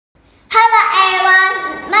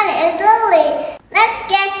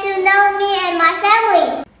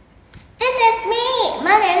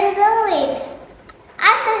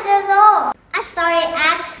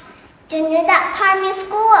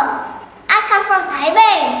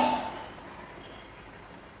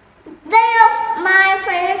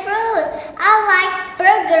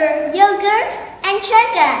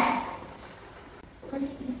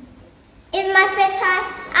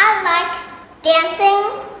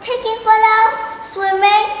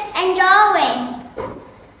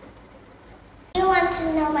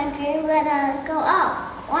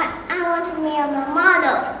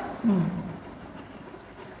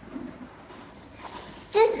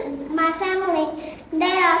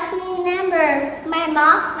here, my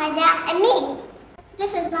mom, my dad, and me.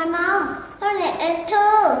 This is my mom. Her name is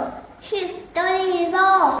Tu. She is 30 years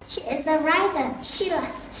old. She is a writer. She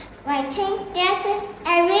loves writing, dancing,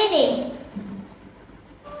 and reading.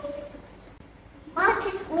 Mom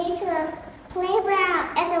takes me to the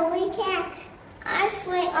playground at the weekend. I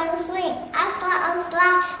swing on the swing. I slide on the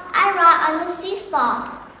slide. I ride on the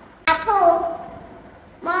seesaw. At home,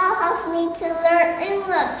 Mom helps me to learn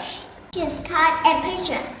English. She is kind and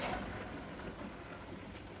patient.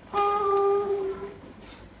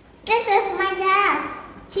 This is my dad.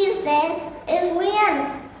 His name is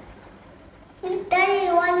Luyện. He's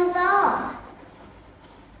 31 years old.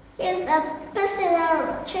 He's a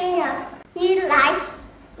personal trainer. He likes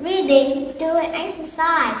reading, doing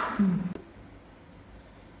exercise.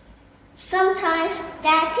 Sometimes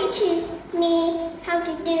Dad teaches me how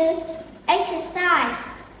to do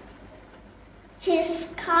exercise.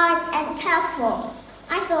 He's kind and helpful.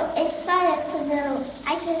 I'm so excited to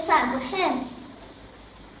do exercise with him.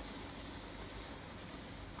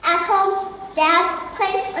 At home, Dad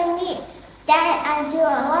plays with me. Dad and I do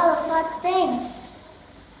a lot of fun things.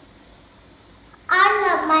 I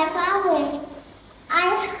love my family.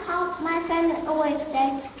 I hope my family always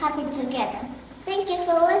stay happy together. Thank you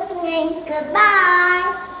for listening. Goodbye.